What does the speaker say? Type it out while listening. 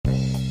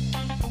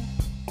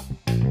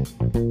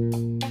The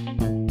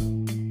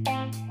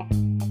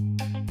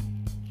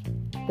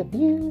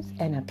views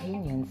and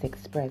opinions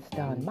expressed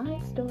on My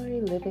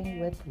Story Living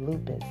with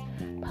Lupus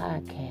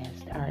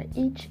podcast are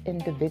each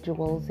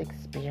individual's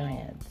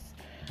experience.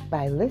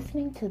 By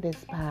listening to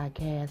this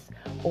podcast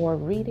or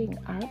reading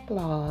our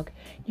blog,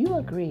 you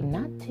agree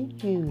not to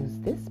use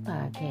this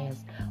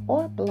podcast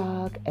or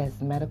blog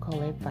as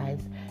medical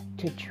advice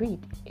to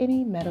treat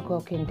any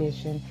medical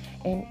condition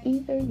in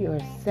either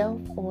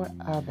yourself or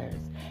others.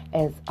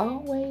 As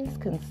always,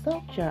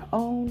 consult your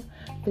own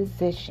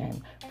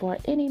physician for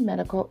any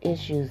medical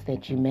issues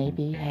that you may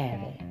be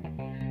having.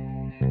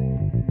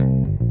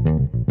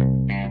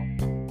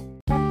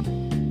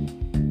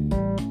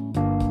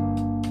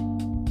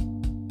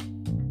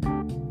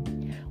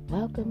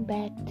 Welcome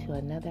back to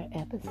another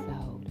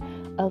episode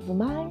of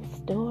My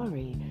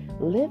Story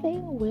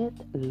Living with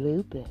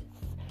Lupus.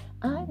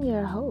 I'm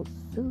your host,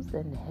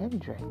 Susan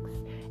Hendricks,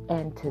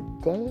 and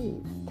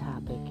today's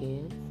topic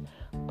is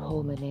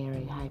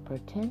pulmonary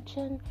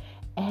hypertension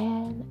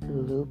and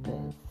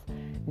lupus.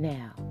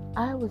 Now,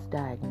 I was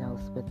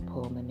diagnosed with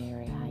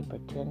pulmonary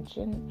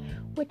hypertension,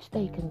 which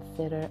they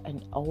consider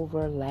an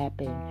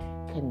overlapping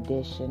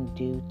condition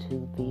due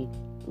to the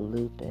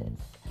lupus.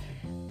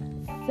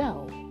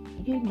 So,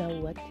 you know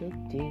what to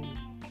do.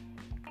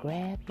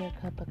 Grab your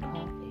cup of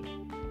coffee,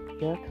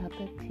 your cup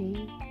of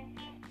tea,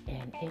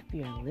 and if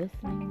you're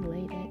listening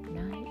late at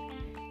night,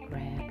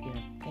 grab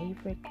your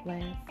favorite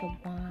glass of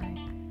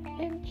wine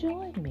and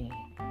join me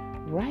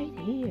right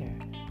here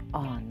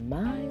on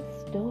My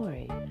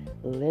Story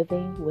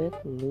Living with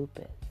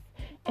Lupus.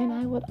 And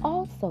I would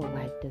also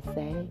like to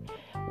say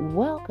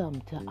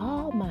welcome to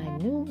all my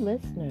new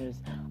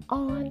listeners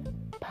on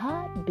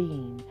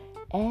Podbean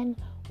and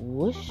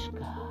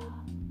Whooshka.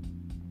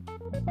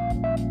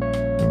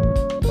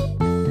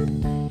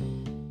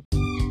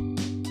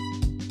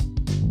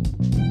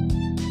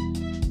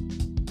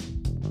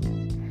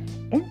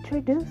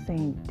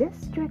 Introducing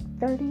District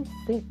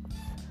 36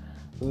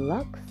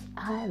 Luxe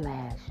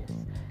Eyelashes.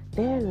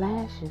 Their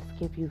lashes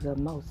give you the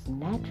most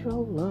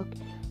natural look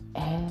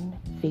and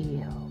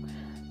feel.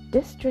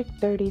 District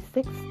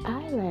 36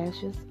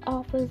 Eyelashes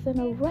offers an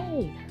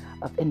array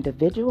of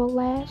individual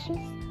lashes,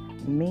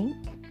 mink,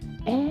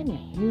 and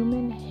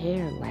human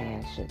hair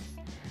lashes.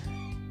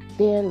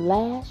 Their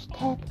lash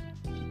tech,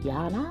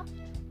 Yana,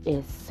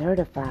 is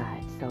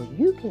certified, so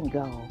you can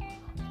go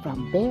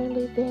from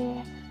barely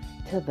there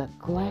to the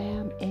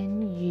glam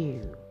in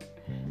you.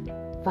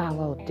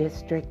 Follow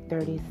District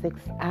 36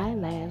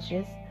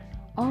 Eyelashes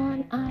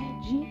on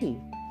IG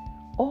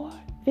or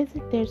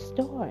visit their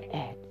store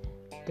at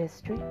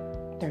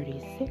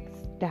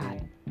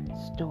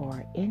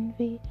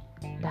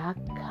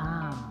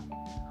district36.storeenvy.com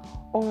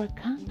or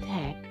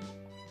contact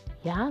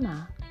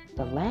Yana,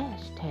 the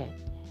Lash Tech,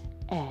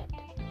 at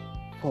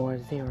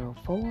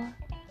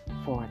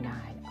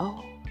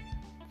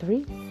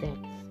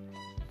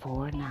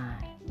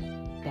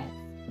 404-490-3649.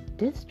 That's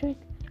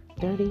District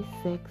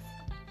 36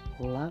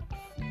 Luxe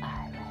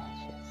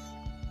Eyelashes.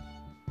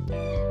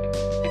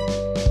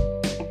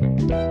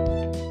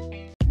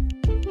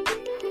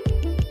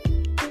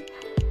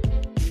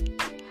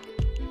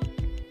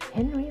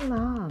 Henry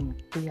Long,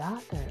 the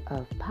author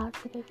of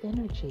Positive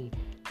Energy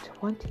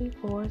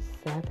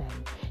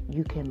 24/7.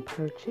 You can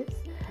purchase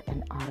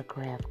an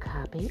autographed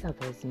copy of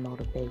his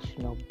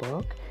motivational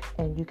book,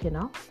 and you can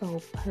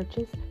also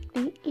purchase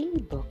the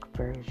ebook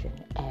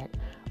version at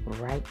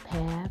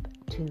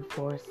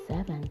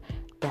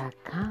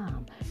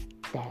writepath247.com.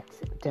 That's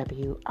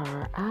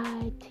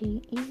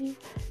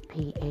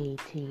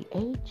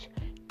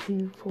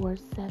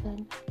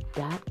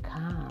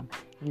writepath247.com.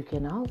 You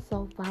can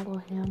also follow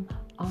him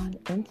on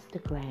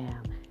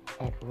Instagram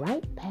at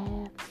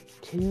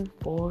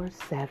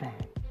writepath247.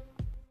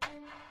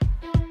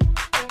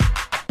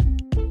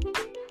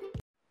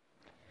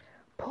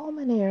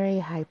 Pulmonary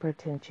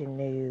hypertension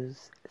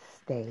news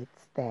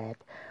states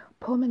that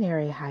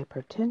pulmonary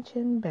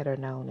hypertension, better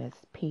known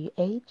as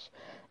PH,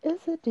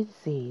 is a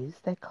disease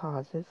that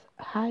causes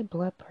high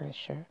blood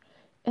pressure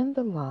in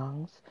the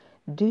lungs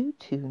due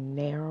to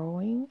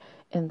narrowing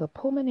in the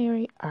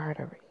pulmonary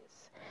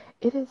arteries.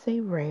 It is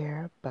a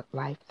rare but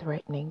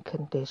life-threatening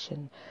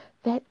condition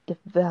that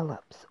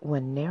develops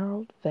when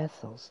narrowed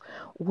vessels,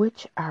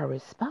 which are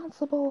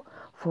responsible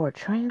for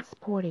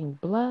transporting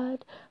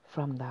blood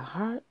from the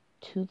heart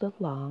to the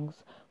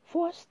lungs,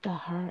 force the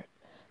heart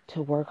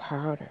to work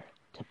harder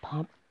to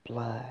pump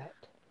blood.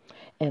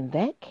 In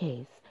that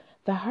case,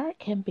 the heart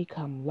can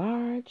become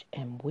large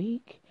and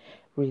weak,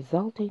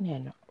 resulting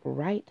in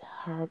right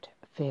heart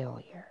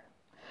failure.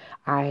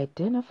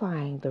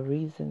 Identifying the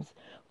reasons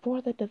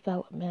for the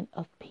development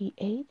of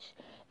PH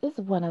is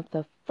one of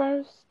the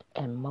first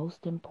and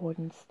most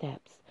important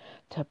steps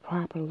to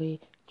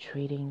properly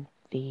treating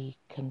the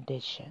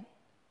condition.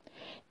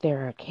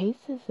 There are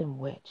cases in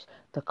which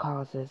the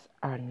causes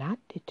are not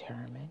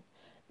determined,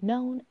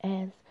 known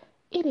as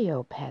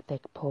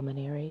idiopathic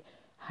pulmonary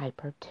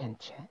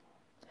hypertension,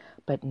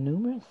 but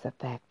numerous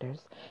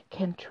factors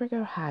can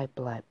trigger high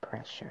blood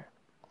pressure.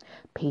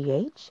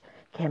 pH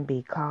can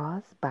be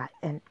caused by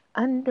an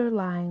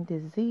underlying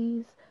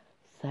disease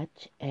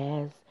such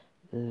as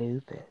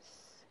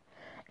lupus,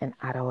 an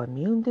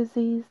autoimmune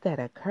disease that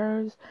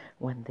occurs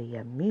when the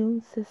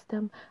immune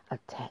system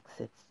attacks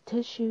its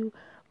tissue,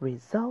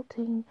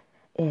 resulting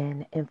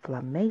in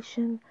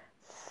inflammation,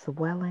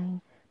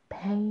 swelling,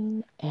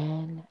 pain,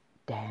 and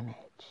damage.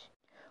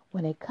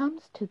 When it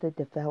comes to the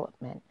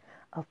development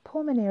of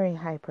pulmonary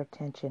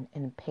hypertension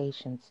in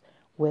patients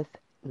with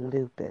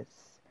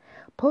lupus,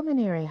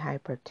 pulmonary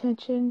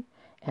hypertension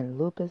and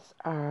lupus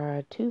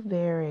are two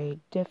very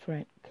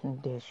different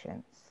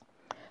conditions.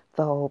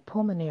 Though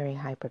pulmonary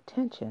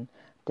hypertension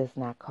does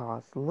not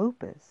cause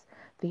lupus,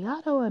 the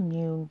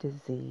autoimmune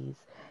disease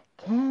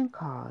can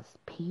cause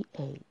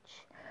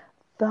PH,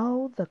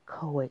 though the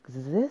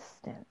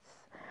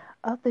coexistence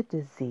of the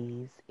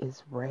disease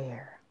is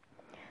rare.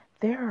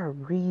 There are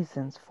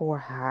reasons for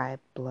high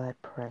blood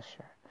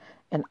pressure,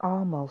 and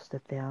almost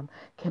of them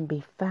can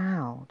be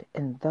found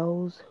in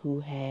those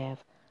who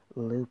have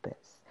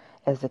lupus,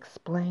 as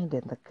explained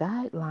in the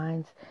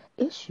guidelines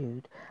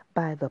issued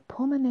by the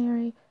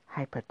Pulmonary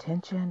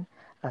Hypertension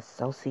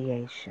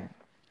Association.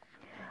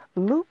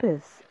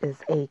 Lupus is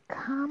a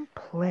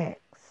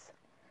complex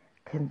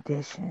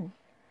condition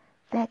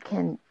that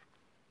can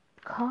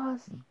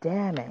cause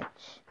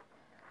damage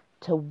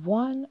to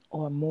one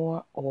or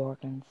more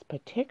organs,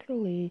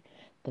 particularly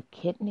the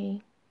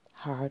kidney,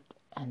 heart,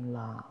 and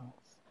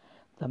lungs.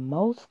 The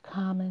most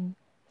common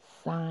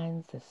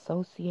signs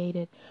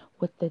associated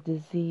with the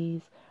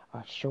disease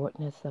are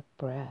shortness of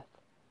breath,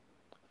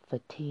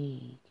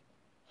 fatigue,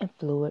 and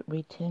fluid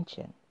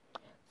retention,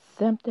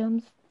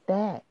 symptoms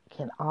that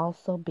can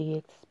also be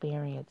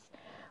experienced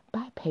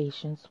by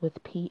patients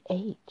with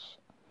PH.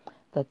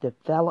 The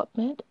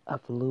development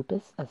of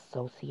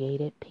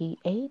lupus-associated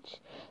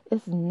PH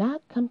is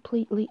not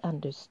completely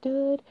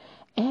understood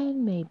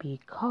and may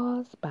be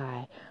caused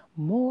by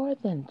more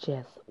than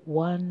just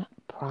one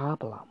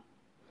problem.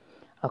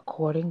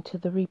 According to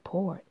the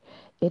report,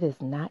 it is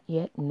not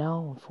yet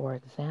known, for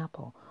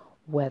example,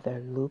 whether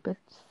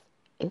lupus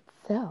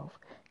itself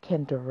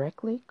can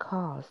directly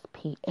cause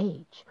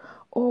PH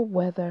or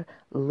whether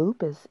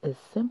lupus is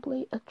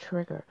simply a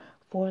trigger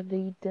for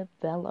the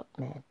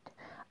development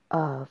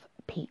of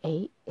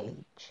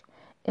PAH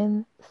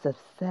in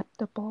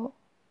susceptible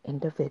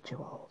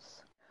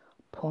individuals.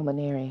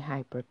 Pulmonary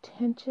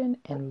hypertension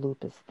and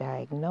lupus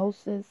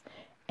diagnosis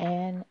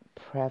and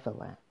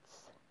prevalence.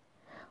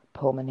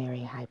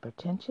 Pulmonary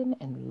hypertension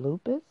and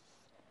lupus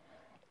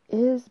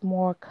is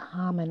more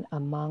common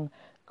among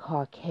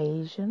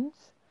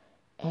Caucasians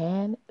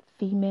and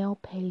female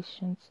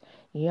patients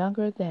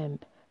younger than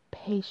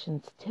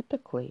patients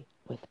typically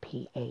with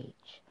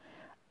PH.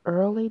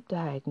 Early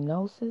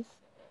diagnosis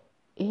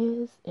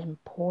is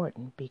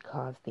important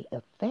because the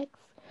effects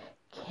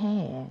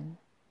can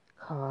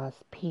cause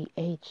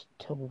PH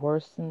to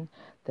worsen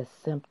the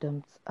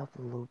symptoms of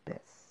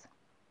lupus.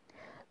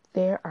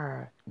 There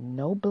are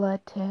no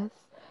blood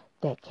tests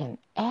that can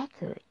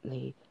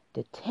accurately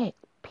detect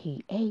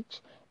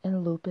PH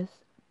in lupus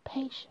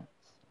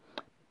patients,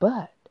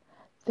 but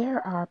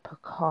there are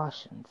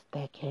precautions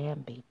that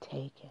can be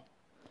taken.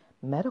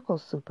 Medical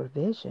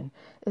supervision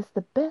is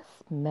the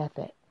best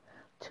method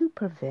to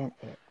prevent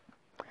it.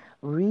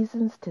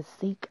 Reasons to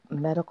seek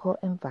medical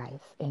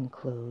advice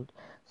include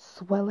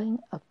swelling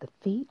of the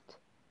feet,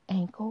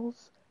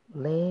 ankles,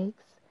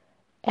 legs,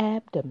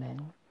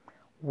 abdomen,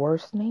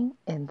 worsening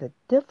in the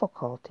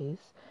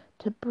difficulties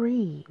to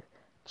breathe,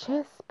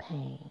 chest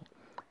pain,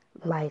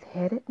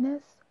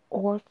 lightheadedness,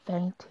 or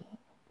fainting.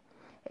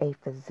 A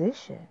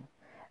physician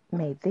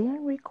may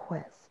then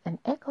request an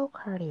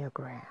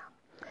echocardiogram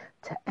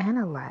to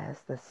analyze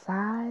the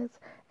size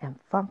and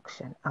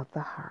function of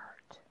the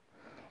heart.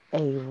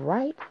 A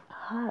right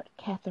heart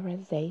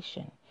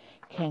catheterization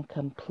can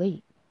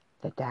complete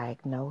the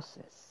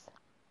diagnosis.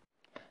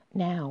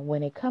 Now,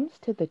 when it comes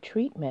to the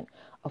treatment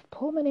of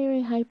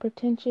pulmonary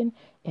hypertension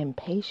in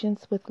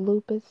patients with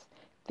lupus,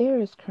 there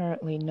is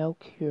currently no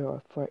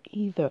cure for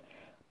either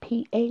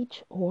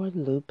PH or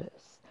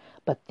lupus,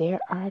 but there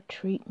are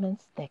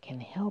treatments that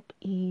can help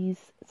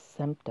ease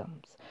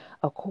symptoms.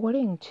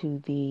 According to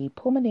the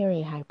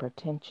Pulmonary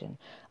Hypertension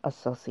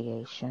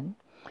Association,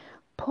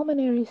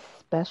 pulmonary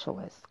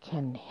specialists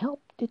can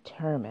help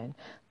determine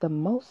the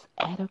most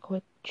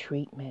adequate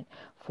treatment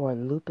for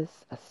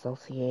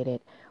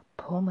lupus-associated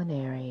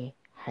pulmonary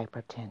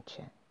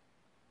hypertension.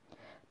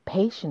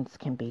 Patients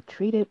can be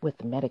treated with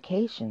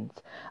medications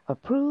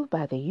approved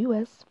by the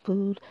U.S.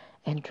 Food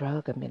and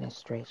Drug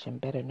Administration,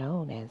 better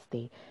known as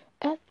the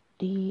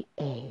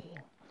FDA.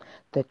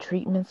 The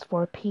treatments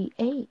for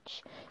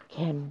PH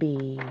can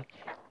be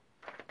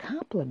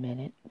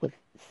complemented with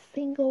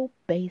single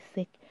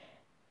basic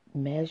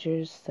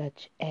measures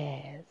such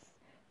as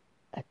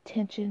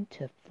attention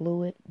to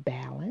fluid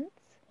balance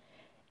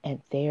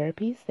and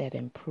therapies that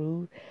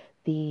improve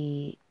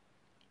the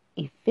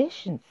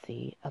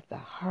efficiency of the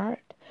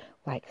heart,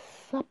 like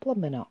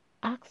supplemental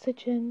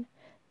oxygen,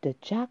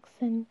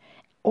 digoxin,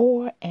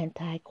 or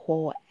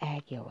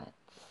anticoagulants.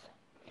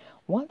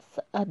 Once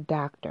a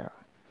doctor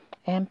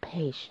and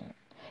patient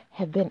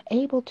have been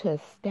able to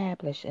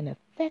establish an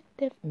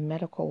effective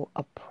medical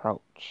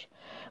approach.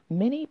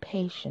 Many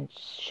patients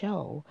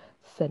show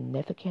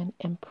significant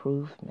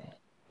improvement,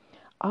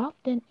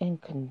 often in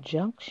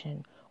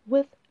conjunction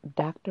with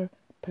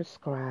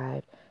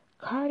doctor-prescribed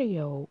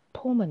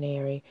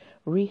cardiopulmonary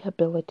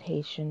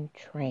rehabilitation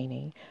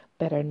training,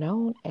 better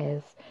known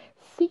as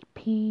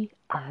CPRT.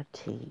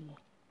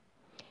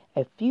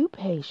 A few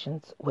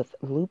patients with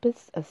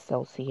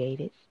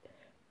lupus-associated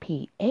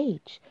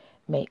PH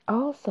may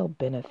also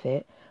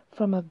benefit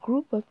from a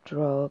group of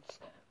drugs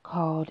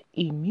called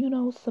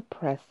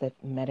immunosuppressive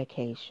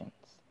medications,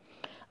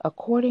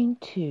 according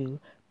to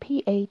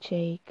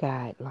PHA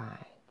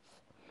guidelines.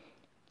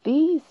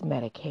 These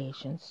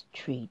medications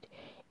treat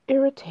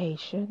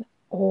irritation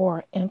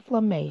or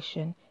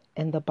inflammation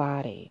in the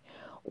body,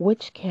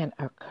 which can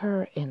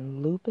occur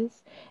in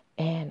lupus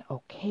and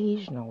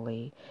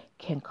occasionally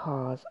can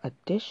cause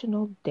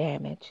additional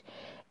damage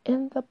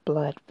in the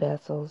blood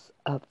vessels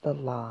of the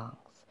lungs.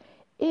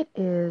 It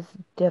is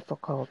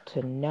difficult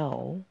to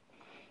know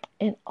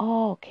in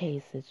all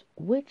cases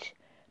which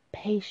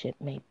patient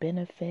may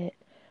benefit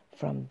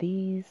from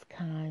these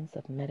kinds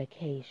of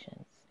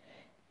medications,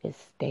 is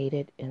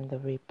stated in the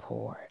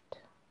report.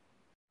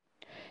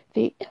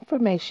 The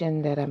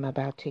information that I'm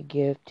about to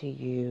give to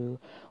you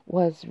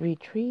was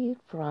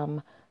retrieved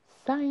from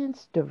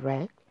Science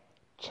Direct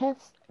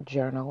Chest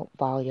Journal,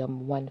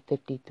 Volume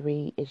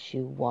 153,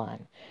 Issue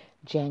 1,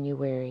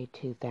 January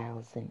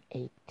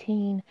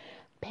 2018,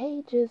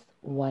 pages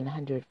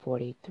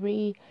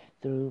 143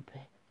 through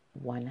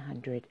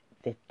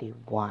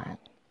 151.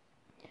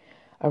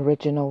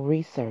 Original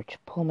research: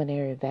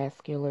 pulmonary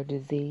vascular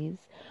disease,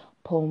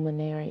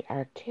 pulmonary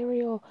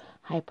arterial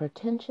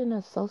hypertension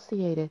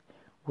associated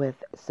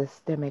with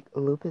systemic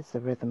lupus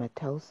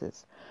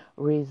erythematosus,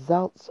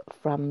 results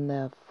from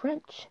the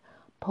French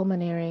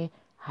Pulmonary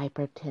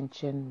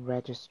Hypertension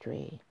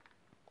Registry.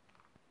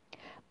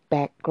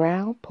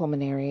 Background: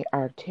 pulmonary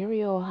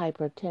arterial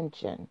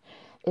hypertension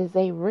is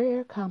a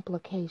rare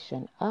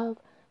complication of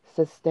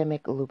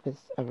systemic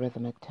lupus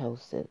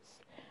erythematosus.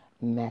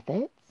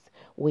 Methods: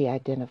 we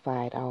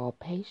identified all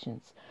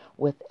patients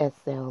with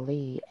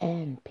SLE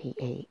and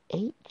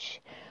PAH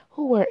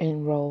who were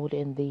enrolled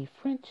in the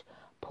French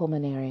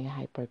Pulmonary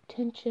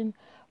Hypertension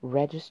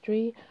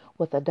Registry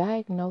with a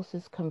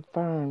diagnosis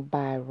confirmed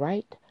by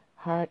right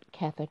heart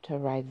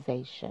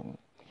catheterization.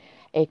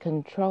 A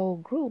control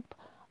group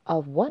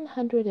of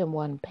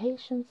 101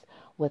 patients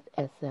with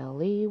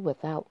SLE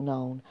without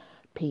known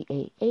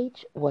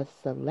PAH was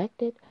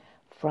selected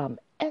from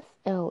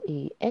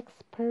SLE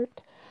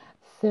expert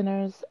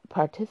centers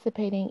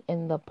participating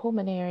in the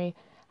Pulmonary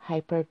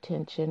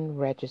Hypertension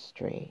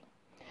Registry.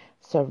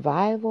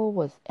 Survival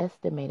was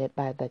estimated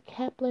by the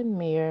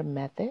Kaplan-Meier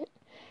method.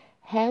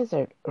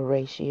 Hazard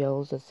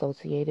ratios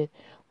associated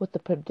with the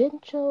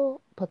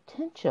potential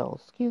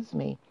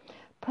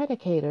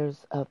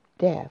predicators of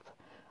death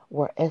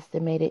were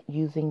estimated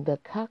using the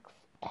Cox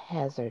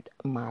hazard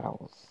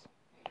models.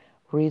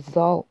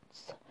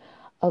 Results: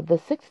 of the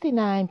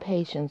 69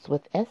 patients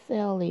with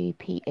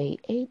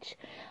SLE-PAH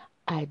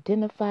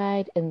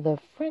identified in the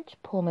French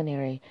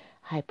Pulmonary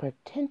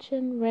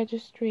Hypertension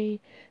Registry,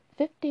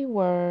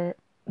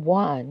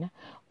 51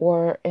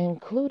 were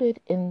included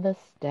in the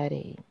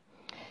study.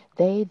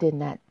 They did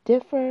not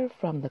differ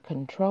from the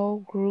control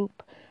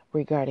group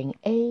regarding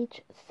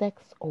age,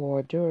 sex,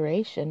 or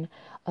duration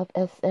of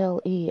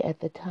SLE at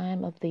the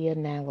time of the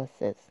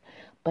analysis,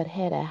 but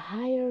had a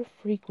higher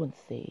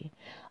frequency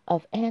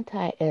of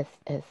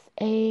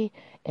anti-SSA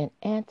and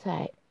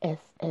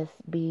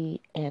anti-SSB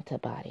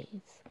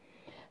antibodies.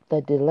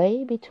 The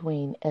delay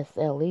between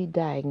SLE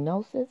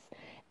diagnosis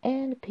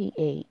and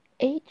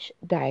PAH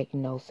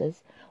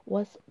diagnosis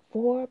was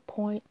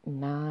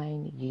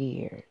 4.9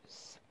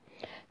 years.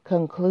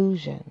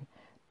 Conclusion: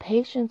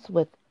 patients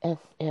with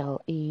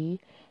SLE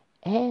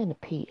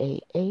and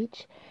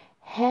PAH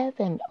have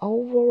an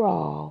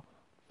overall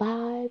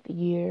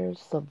 5-year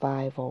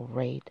survival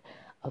rate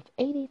of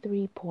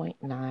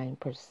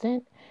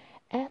 83.9%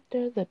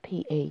 after the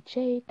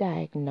PHA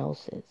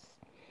diagnosis.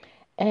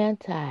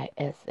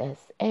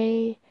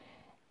 Anti-SSA,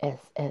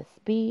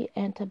 SSB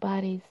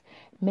antibodies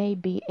may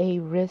be a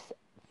risk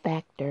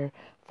factor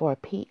for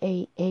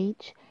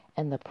PAH,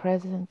 and the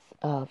presence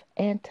of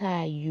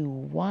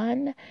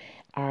anti-U1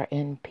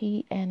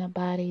 RNP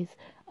antibodies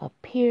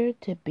appear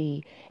to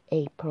be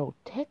a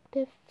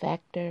protective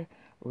factor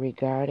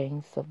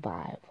regarding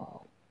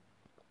survival.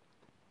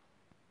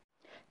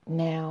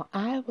 Now,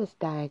 I was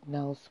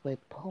diagnosed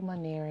with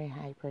pulmonary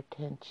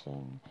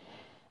hypertension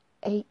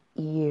 8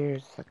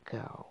 years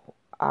ago.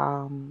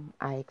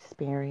 I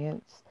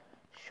experienced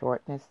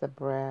shortness of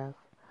breath,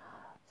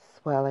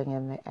 swelling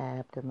in the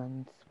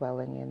abdomen,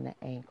 swelling in the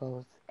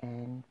ankles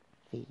and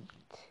feet.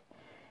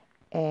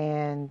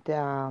 And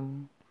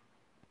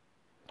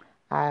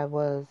I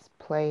was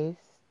placed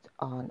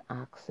on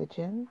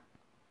oxygen.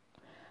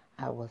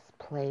 I was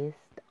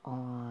placed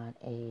on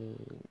a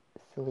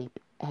sleep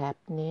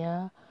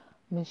apnea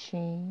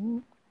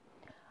machine.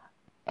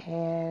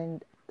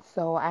 And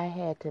So I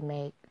had to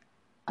make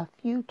a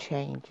few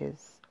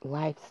changes,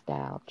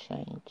 lifestyle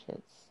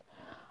changes,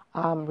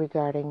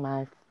 regarding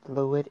my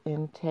fluid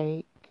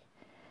intake.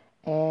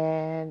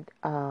 And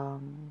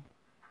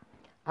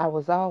I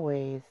was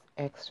always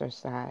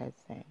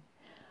exercising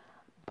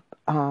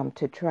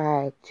to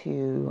try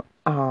to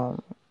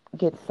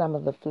get some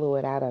of the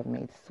fluid out of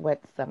me,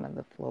 sweat some of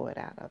the fluid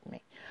out of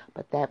me.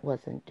 But that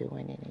wasn't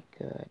doing any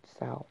good.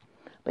 So,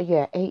 but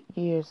yeah, 8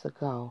 years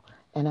ago,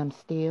 and I'm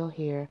still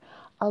here,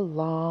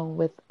 along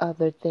with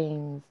other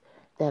things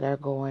that are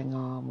going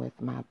on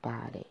with my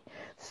body.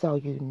 So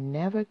you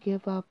never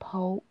give up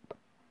hope,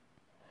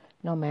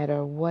 no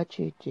matter what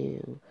you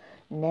do.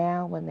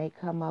 Now, when they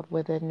come up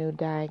with a new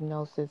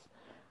diagnosis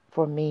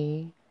for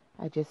me,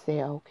 I just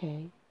say,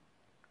 okay,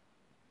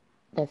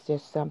 that's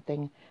just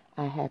something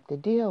I have to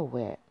deal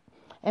with.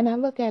 And I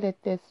look at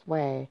it this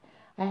way.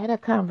 I had a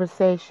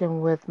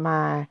conversation with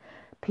my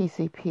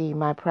PCP,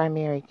 my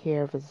primary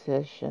care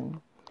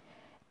physician,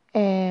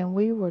 and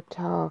we were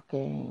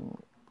talking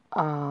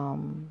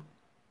on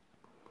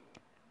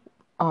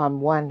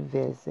one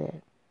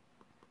visit,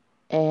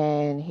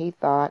 and he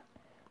thought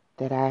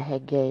that I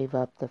had gave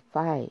up the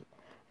fight.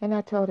 And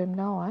I told him,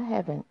 no, I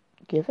haven't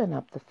given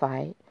up the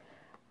fight.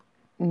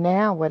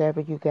 Now,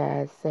 whatever you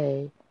guys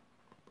say,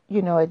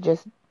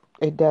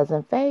 it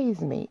doesn't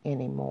faze me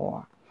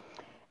anymore.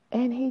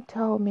 And he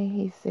told me,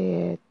 he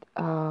said,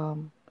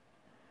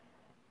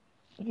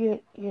 you're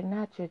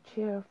not your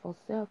cheerful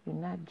self. You're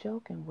not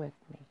joking with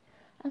me.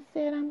 I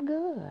said, I'm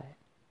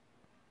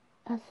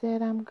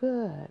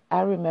good.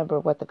 I remember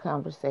what the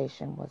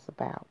conversation was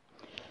about.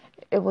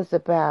 It was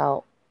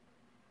about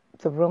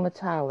the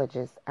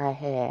rheumatologist I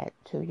had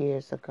 2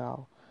 years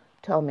ago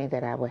told me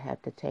that I would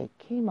have to take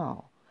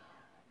chemo.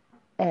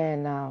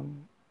 And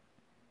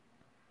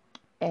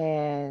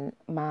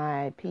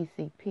my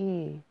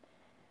PCP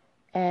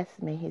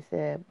asked me, he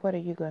said, what are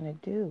you going to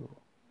do?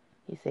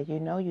 He said, you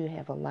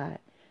have a lot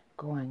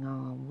going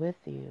on with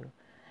you.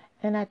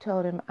 And I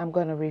told him I'm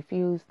going to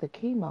refuse the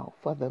chemo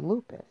for the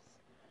lupus.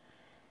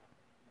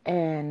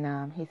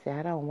 And he said,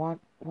 I don't want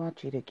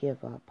you to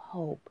give up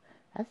hope.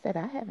 I said,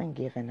 I haven't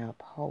given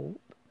up hope.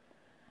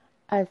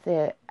 I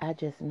said, I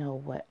just know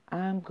what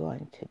I'm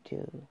going to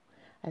do.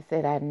 I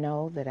said, I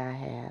know that I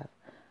have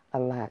a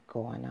lot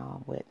going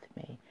on with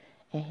me.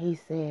 And he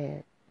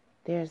said,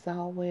 there's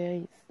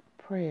always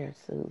prayer,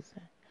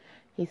 Susan.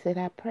 He said,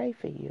 I pray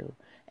for you.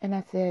 And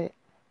I said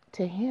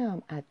to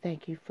him, I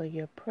thank you for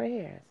your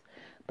prayers.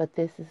 But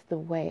this is the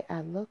way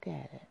I look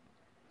at it.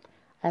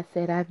 I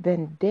said, I've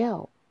been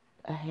dealt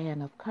a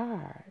hand of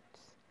cards.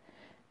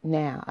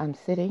 Now I'm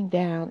sitting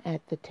down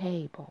at the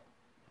table.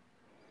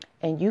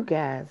 And you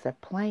guys are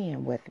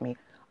playing with me,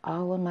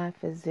 all of my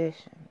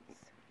physicians.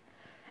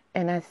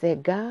 And I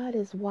said, God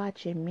is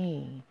watching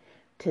me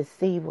to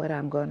see what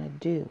I'm going to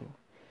do.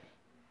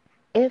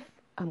 If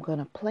I'm going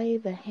to play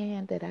the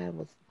hand that I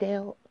was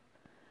dealt,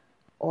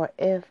 or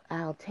if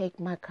I'll take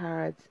my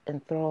cards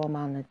and throw them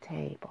on the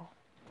table.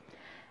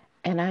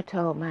 And I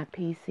told my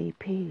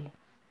PCP,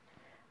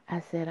 I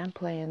said, I'm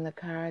playing the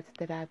cards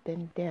that I've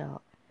been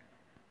dealt.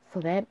 So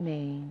that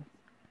means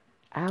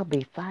I'll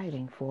be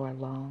fighting for a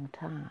long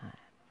time.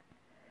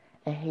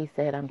 And he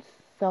said, I'm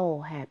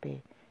so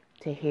happy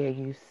to hear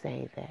you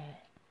say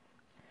that.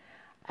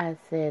 I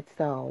said,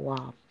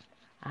 so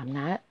I'm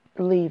not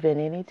leaving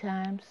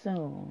anytime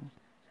soon.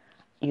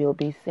 You'll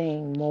be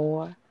seeing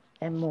more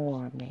and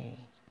more of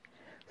me.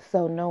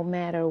 So no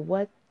matter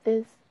what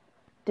this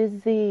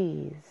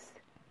disease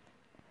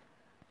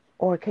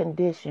or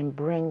condition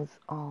brings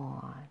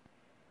on,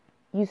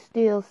 you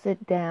still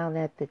sit down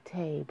at the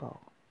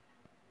table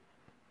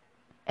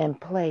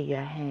and play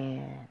your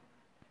hand.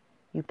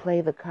 You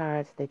play the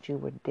cards that you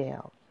were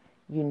dealt.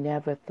 You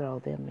never throw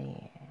them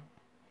in.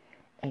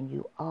 And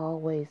you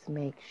always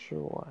make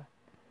sure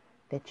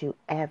that you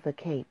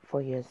advocate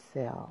for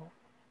yourself.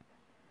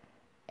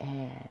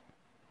 And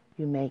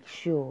you make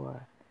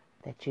sure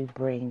that you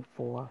bring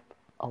forth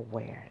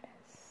awareness.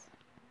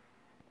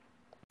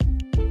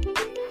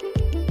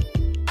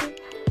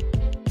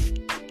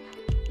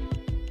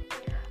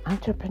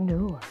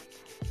 Entrepreneur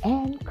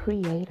and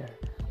creator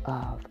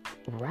of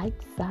Right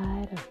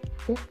Side of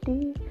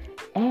 50,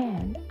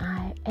 and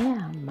I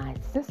am my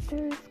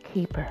sister's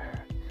keeper.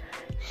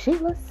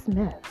 Sheila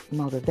Smith,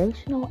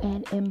 motivational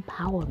and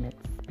empowerment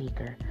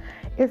speaker,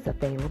 is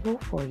available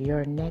for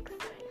your next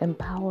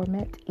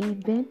empowerment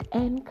event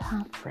and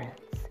conference.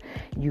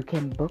 You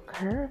can book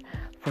her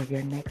for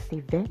your next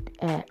event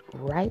at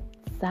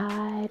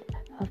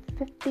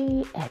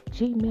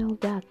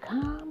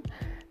rightsideof50@gmail.com.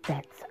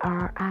 That's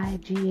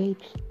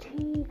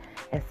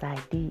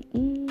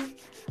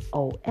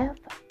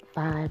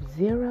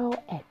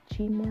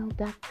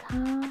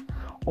RIGHTSIDEOF50@gmail.com,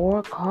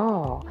 or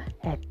call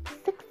at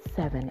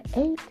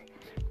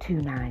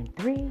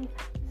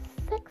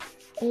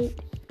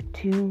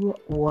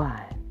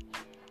 678-293-6821.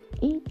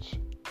 Each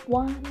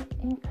one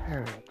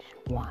encourage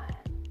one.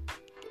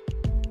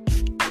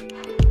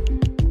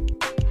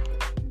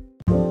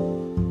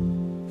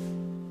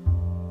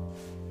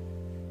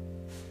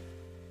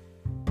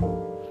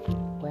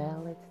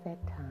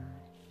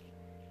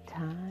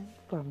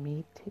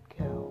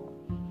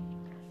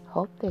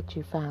 Hope that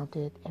you found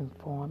it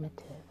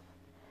informative.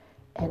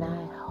 And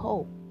I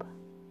hope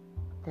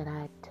that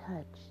I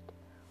touched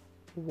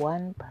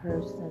one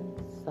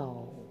person's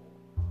soul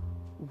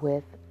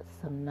with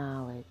some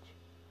knowledge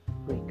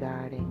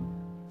regarding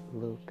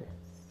lupus.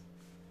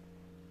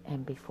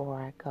 And before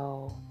I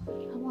go,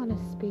 I want to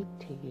speak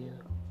to you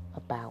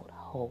about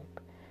hope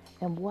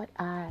and what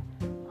I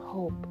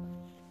hope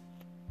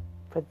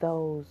for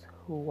those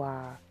who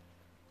are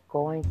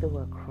going through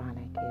a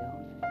chronic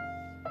illness.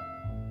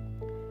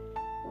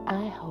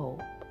 I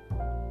hope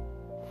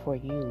for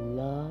you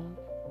love,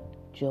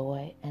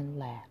 joy, and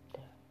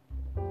laughter.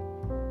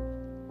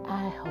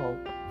 I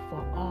hope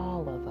for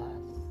all of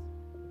us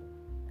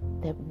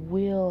that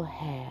we'll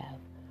have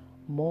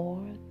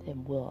more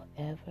than we'll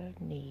ever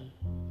need.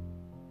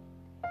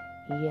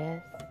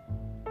 Yes,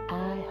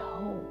 I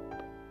hope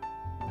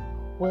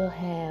we'll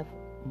have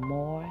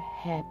more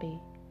happy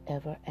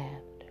ever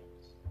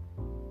afters.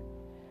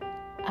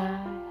 I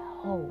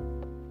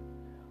hope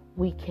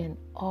we can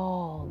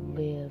all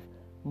live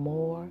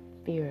more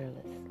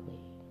fearlessly,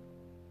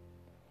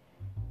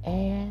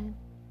 and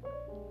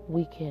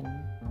we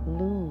can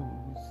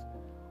lose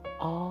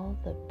all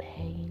the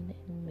pain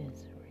and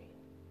misery.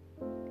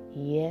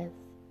 Yes,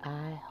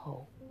 I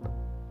hope.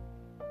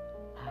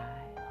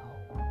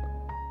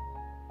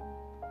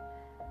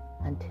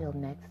 Until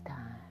next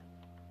time,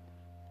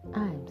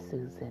 I'm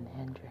Susan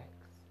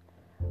Hendricks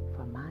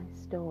for my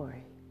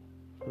story,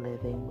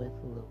 Living with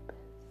Lupus.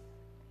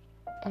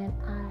 And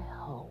I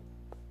hope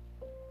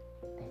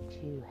that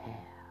you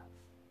have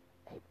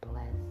a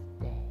blessed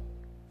day.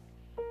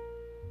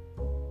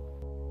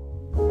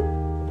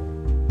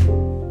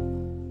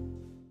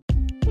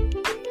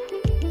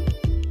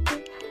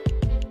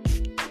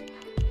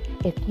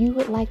 If you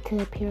would like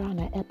to appear on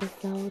an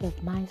episode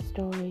of My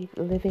Story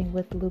Living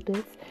with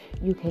Lupus,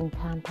 you can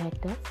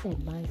contact us at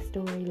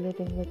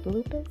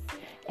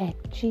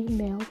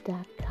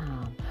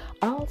mystorylivingwithlupus@gmail.com.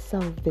 Also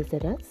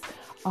visit us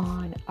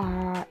on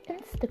our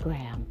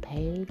Instagram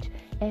page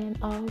and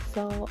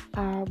also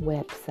our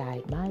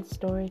website, My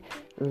Story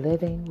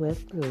Living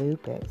with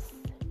Lupus.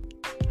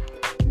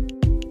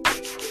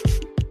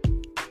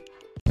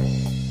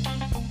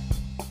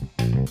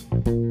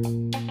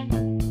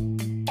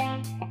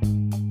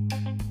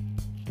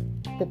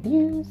 The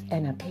views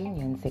and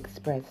opinions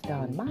expressed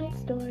on My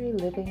Story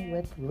Living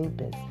with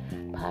Lupus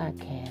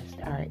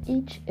podcast are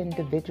each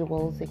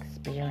individual's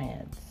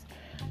experience.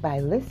 By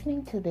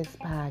listening to this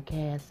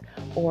podcast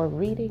or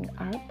reading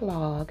our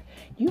blog,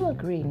 you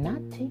agree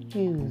not to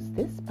use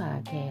this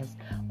podcast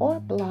or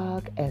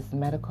blog as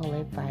medical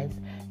advice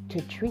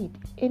to treat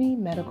any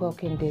medical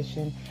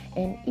condition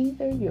in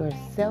either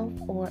yourself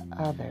or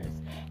others.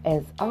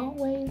 As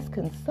always,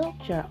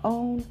 consult your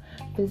own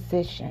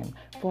physician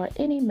for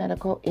any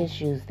medical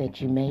issues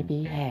that you may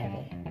be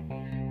having.